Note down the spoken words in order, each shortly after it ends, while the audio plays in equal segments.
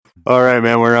All right,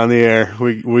 man, we're on the air.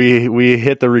 We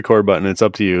hit the record button. It's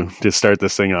up to you to start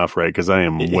this thing off right because I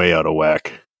am way out of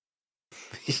whack.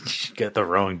 You get the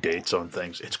wrong dates on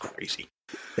things. It's crazy.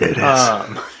 It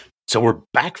is. So we're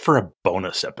back for a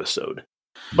bonus episode.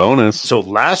 Bonus. So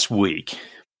last week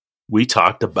we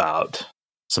talked about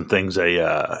some things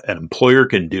an employer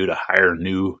can do to hire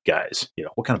new guys. You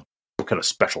know, what kind of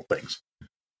special things.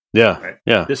 Yeah, right?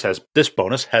 Yeah. This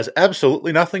bonus has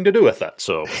absolutely nothing to do with that.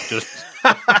 So just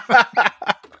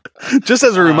just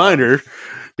as a reminder.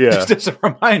 Yeah. Just as a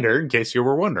reminder, in case you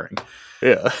were wondering.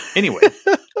 Yeah. Anyway,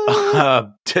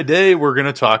 today we're going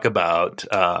to talk about,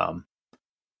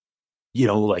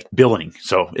 like billing.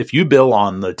 So if you bill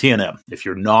on the TNM, if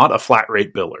you're not a flat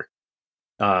rate biller,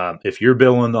 if you're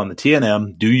billing on the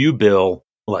TNM, do you bill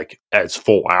like as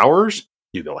full hours?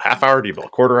 Do you bill a half hour? Do you bill a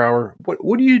quarter hour?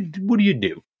 What do you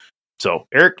do? So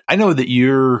Eric, I know that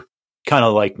you're kind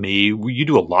of like me. You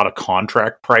do a lot of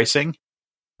contract pricing.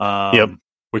 Yep.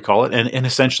 We call it, and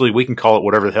essentially we can call it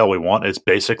whatever the hell we want. It's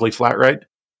basically flat rate.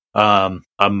 I'm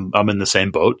in the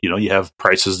same boat. You know, you have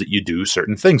prices that you do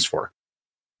certain things for.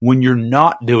 When you're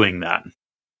not doing that,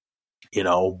 you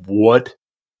know, what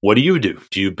do you do?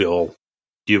 Do you bill?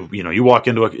 You walk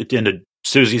into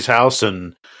Susie's house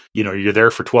and, you know, you're there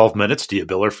for 12 minutes. Do you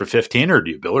bill her for 15 or do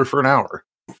you bill her for an hour?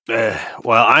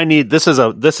 Well, this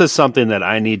is something that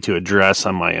I need to address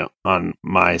on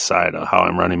my side of how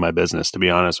I'm running my business, to be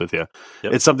honest with you.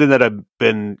 Yep. It's something that I've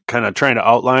been kind of trying to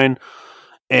outline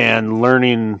and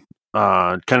learning,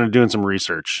 kind of doing some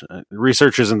research.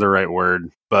 Research isn't the right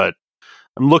word, but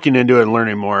I'm looking into it and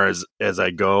learning more as I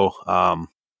go.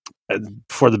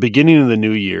 For the beginning of the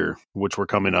new year, which we're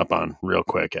coming up on real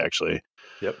quick, actually.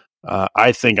 Yep.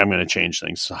 I think I'm going to change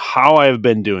things. How I've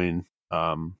been doing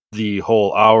the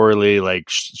whole hourly, like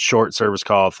short service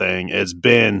call thing has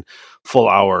been full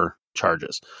hour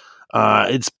charges.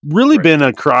 It's really been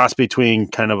a cross between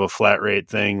kind of a flat rate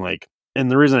thing. And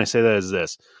the reason I say that is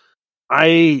this: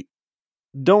 I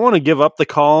don't want to give up the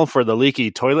call for the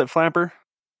leaky toilet flapper.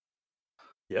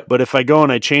 Yep. But if I go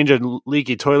and I change a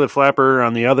leaky toilet flapper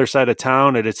on the other side of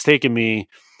town, it's taken me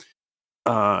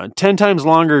 10 times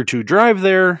longer to drive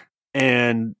there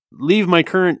and leave my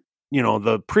current,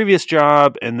 the previous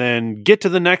job and then get to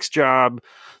the next job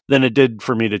than it did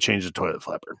for me to change the toilet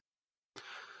flapper.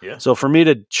 Yeah. So for me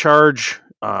to charge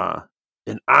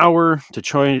an hour to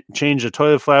change the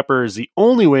toilet flapper is the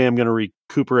only way I'm going to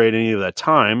recuperate any of that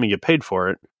time and get paid for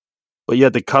it. But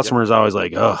yet the customer is always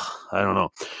like, oh, I don't know.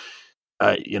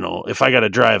 If I got to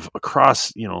drive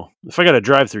across, if I got to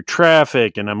drive through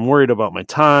traffic and I'm worried about my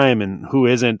time and who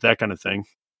isn't, that kind of thing,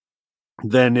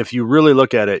 then if you really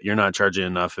look at it, you're not charging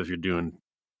enough if you're doing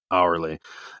hourly.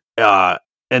 And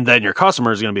then your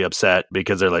customer is going to be upset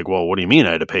because they're like, well, what do you mean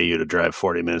I had to pay you to drive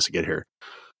 40 minutes to get here?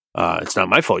 It's not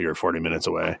my fault you're 40 minutes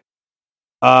away.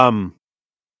 I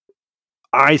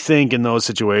think in those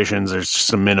situations, there's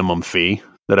just a minimum fee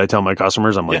that I tell my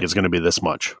customers. I'm like, it's going to be this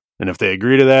much. And if they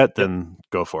agree to that, then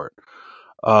go for it.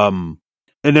 And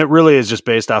it really is just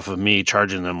based off of me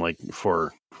charging them like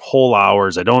for whole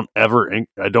hours. I don't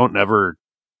ever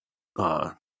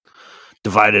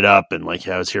divide it up and like,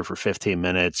 I was here for 15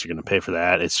 minutes. You're going to pay for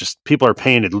that. It's just people are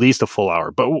paying at least a full hour.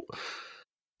 But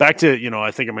back to,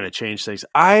 I think I'm going to change things.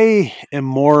 I am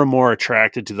more and more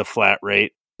attracted to the flat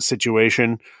rate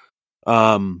situation.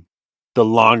 The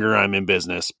longer I'm in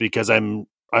business, because I'm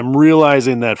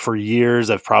realizing that for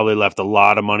years I've probably left a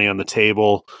lot of money on the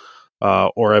table,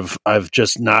 or I've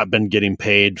just not been getting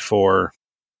paid for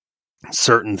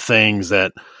certain things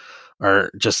that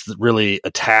are just really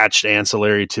attached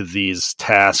ancillary to these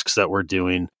tasks that we're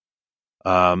doing.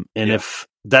 If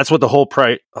that's what the whole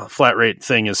flat rate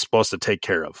thing is supposed to take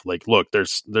care of, like, look,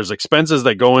 there's expenses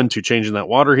that go into changing that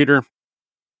water heater.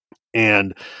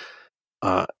 And,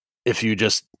 if you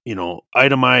just,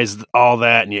 itemize all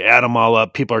that and you add them all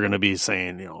up, people are going to be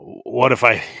saying, what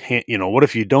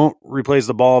if you don't replace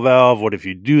the ball valve? What if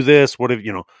you do this? What if,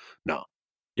 no,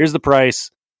 here's the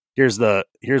price. Here's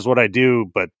what I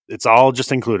do, but it's all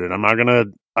just included. I'm not going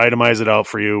to itemize it out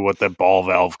for you, what that ball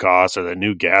valve costs or the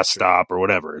new gas stop or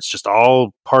whatever. It's just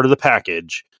all part of the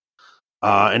package.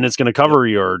 And it's going to cover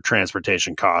your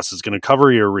transportation costs. It's going to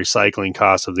cover your recycling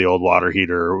costs of the old water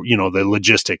heater, the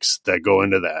logistics that go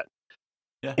into that.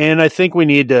 Yeah. And I think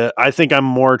I'm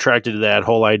more attracted to that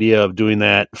whole idea of doing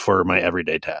that for my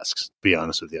everyday tasks, to be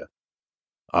honest with you.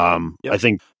 I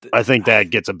think that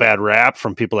gets a bad rap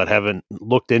from people that haven't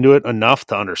looked into it enough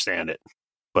to understand it,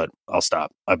 but I'll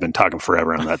stop. I've been talking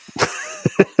forever on that.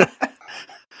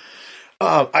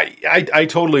 I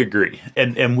totally agree.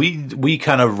 And we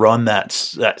kind of run that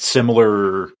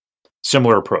similar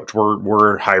approach.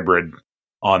 We're hybrid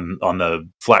on the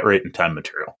flat rate and time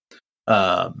material.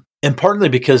 And partly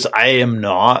because I am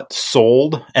not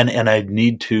sold and I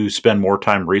need to spend more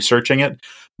time researching it.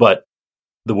 But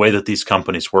the way that these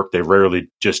companies work, they rarely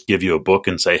just give you a book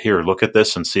and say, here, look at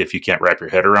this and see if you can't wrap your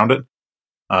head around it.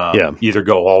 Either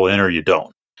go all in or you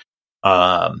don't.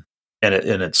 And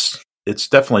it's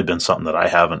definitely been something that I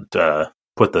haven't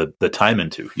put the time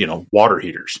into. Water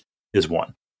heaters is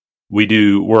one.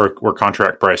 We're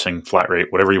contract pricing, flat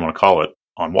rate, whatever you want to call it,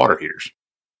 on water heaters.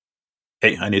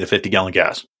 Hey, I need a 50-gallon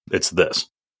gas. It's this.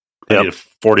 I need a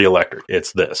 40 electric.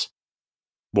 It's this.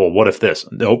 Well, what if this?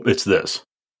 Nope, it's this.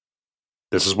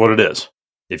 This is what it is.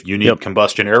 If you need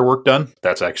combustion air work done,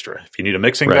 that's extra. If you need a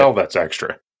mixing valve, that's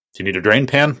extra. If you need a drain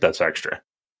pan, that's extra.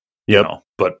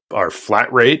 But our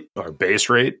flat rate, our base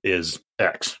rate is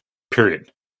X.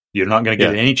 Period. You're not going to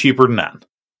get it any cheaper than that.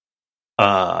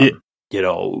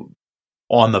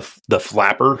 On the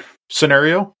flapper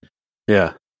scenario,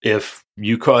 if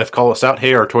you call us out,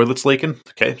 hey, our toilet's leaking.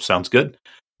 Okay, sounds good.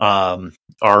 Cheryl's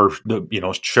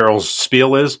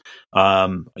spiel is,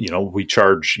 we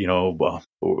charge,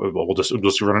 we'll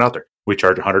just run it out there. We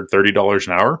charge $130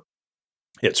 an hour.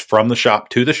 It's from the shop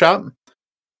to the shop.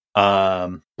 Blah,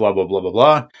 blah, blah, blah,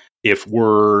 blah. If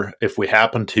we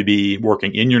happen to be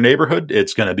working in your neighborhood,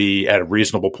 it's going to be at a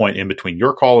reasonable point in between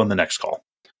your call and the next call.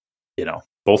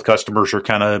 Both customers are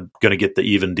kind of going to get the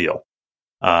even deal.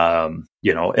 And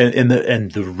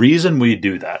the reason we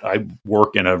do that, I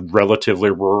work in a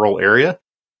relatively rural area,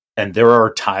 and there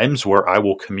are times where I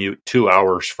will commute 2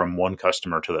 hours from one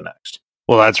customer to the next.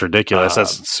 Well, that's ridiculous.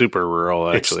 That's super rural,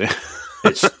 actually.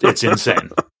 It's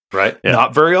insane, right? Yeah.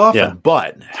 Not very often,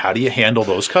 but how do you handle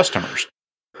those customers?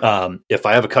 If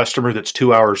I have a customer that's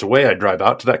 2 hours away, I drive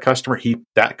out to that customer.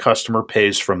 That customer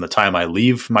pays from the time I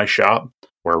leave my shop,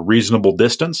 or a reasonable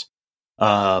distance,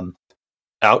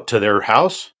 out to their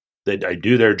house. I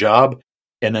do their job.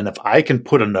 And then if I can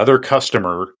put another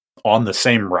customer on the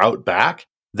same route back,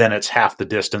 then it's half the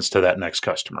distance to that next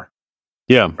customer.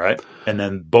 Yeah. Right. And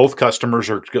then both customers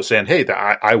are saying, hey,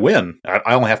 I win.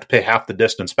 I only have to pay half the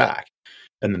distance back.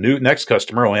 And the next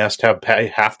customer only has to pay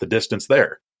half the distance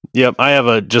there. Yep. I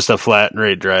have just a flat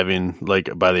rate driving like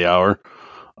by the hour.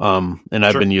 And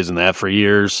I've been using that for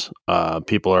years.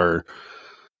 People are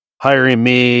hiring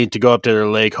me to go up to their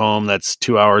lake home that's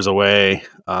 2 hours away.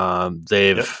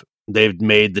 They've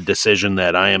made the decision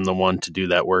that I am the one to do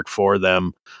that work for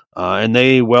them. And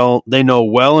they know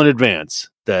well in advance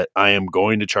that I am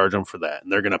going to charge them for that.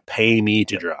 And they're going to pay me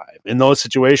to drive. In those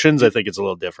situations, I think it's a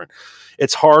little different.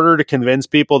 It's harder to convince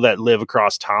people that live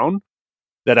across town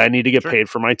that I need to get paid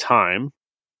for my time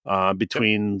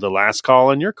between the last call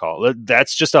and your call.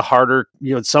 That's just a harder,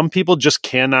 some people just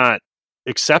cannot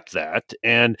accept that,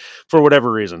 and for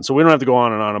whatever reason. So we don't have to go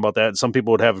on and on about that. Some people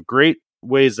would have great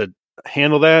ways to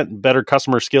handle that, better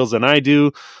customer skills than I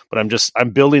do, but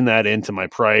I'm building that into my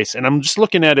price, and I'm just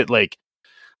looking at it like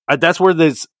that's where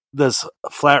this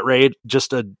flat rate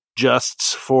just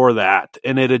adjusts for that,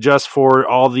 and it adjusts for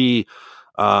all the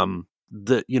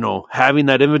having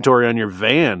that inventory on your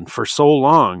van for so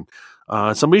long.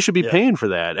 Somebody should be paying for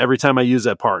that every time I use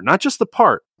that part, not just the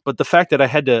part, but the fact that I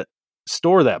had to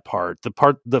store that part,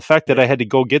 the fact that I had to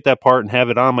go get that part and have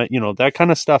it on my, that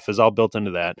kind of stuff is all built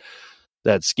into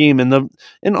that scheme. And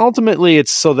ultimately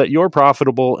it's so that you're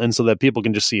profitable and so that people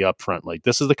can just see up front, like,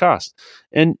 this is the cost.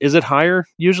 And is it higher?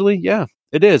 Usually? Yeah,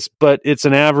 it is, but it's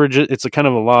an average. It's a kind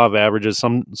of a law of averages.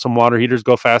 Some water heaters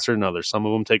go faster than others. Some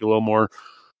of them take a little more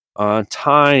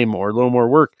time or a little more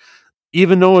work.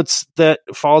 Even though that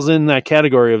falls in that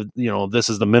category of, this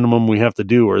is the minimum we have to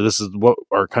do, or this is what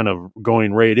our kind of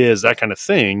going rate is, that kind of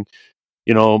thing,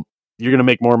 you're going to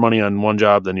make more money on one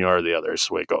job than you are the other. It's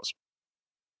the way it goes.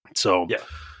 So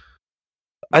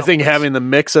I think having the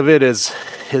mix of it is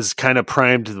kind of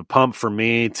primed the pump for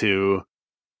me to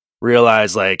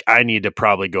realize, like, I need to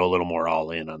probably go a little more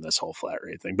all in on this whole flat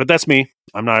rate thing. But that's me.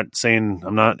 I'm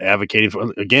not advocating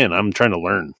for, again, I'm trying to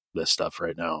learn this stuff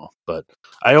right now. But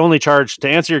I only charge, to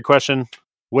answer your question,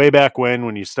 way back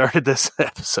when you started this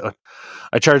episode,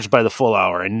 I charged by the full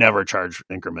hour. I never charge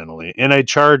incrementally. And I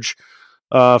charge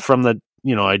from the,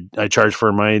 I charge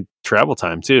for my travel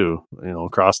time too,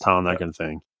 across town, that kind of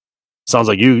thing. Sounds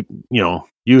like you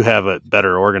have it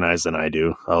better organized than I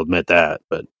do. I'll admit that,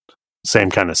 but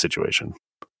same kind of situation.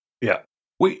 Yeah.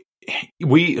 We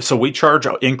charge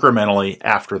incrementally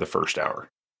after the first hour.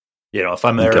 If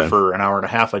I'm there for an hour and a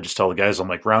half, I just tell the guys, I'm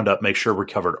like, round up, make sure we're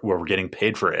covered where we're getting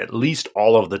paid for at least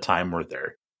all of the time we're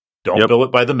there. Don't bill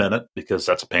it by the minute, because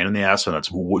that's a pain in the ass, and it's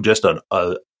just an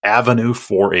avenue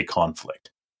for a conflict.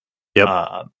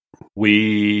 Yep.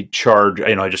 We charge,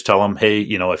 I just tell them, hey,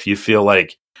 if you feel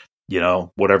like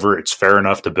whatever, it's fair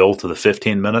enough to bill to the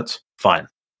 15 minutes, fine.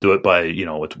 Do it by,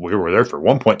 we were there for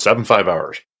 1.75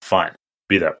 hours. Fine.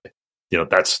 Be that way.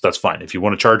 That's fine. If you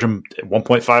want to charge them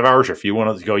 1.5 hours, or if you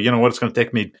want to go, it's going to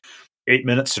take me 8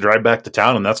 minutes to drive back to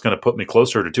town, and that's going to put me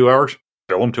closer to 2 hours,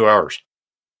 bill them 2 hours.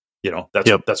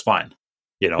 That's fine.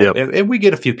 And we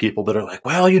get a few people that are like,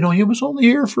 well, he was only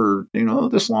here for,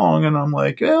 this long. And I'm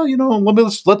like, well,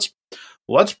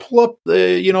 let's pull up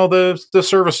the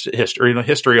service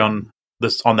history on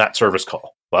that service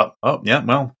call. Well,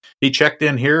 he checked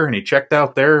in here and he checked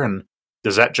out there. And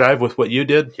does that jive with what you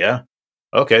did? Yeah.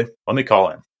 Okay. Let me call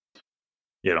him.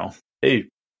 Hey,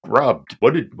 Rob,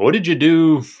 what did you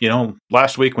do,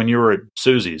 last week when you were at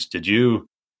Susie's? Did you,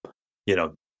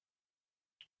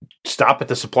 stop at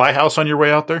the supply house on your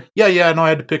way out there? Yeah. No, I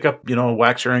had to pick up, a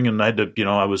wax ring, and I had to,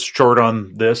 I was short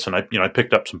on this, and I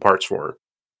picked up some parts for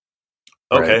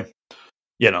her. Okay.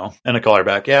 Right. And I call her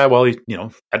back. Yeah, well, had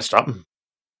to stop and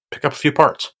pick up a few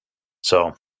parts.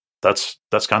 So that's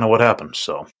kind of what happened.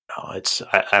 So no,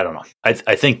 I don't know. I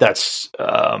think that's,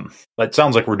 it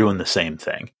sounds like we're doing the same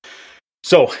thing.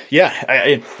 So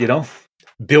yeah,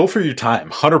 bill for your time,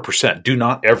 100%. Do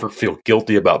not ever feel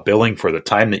guilty about billing for the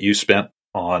time that you spent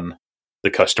on the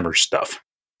customer's stuff.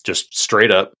 Just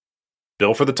straight up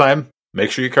bill for the time. Make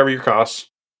sure you cover your costs.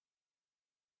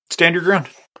 Stand your ground.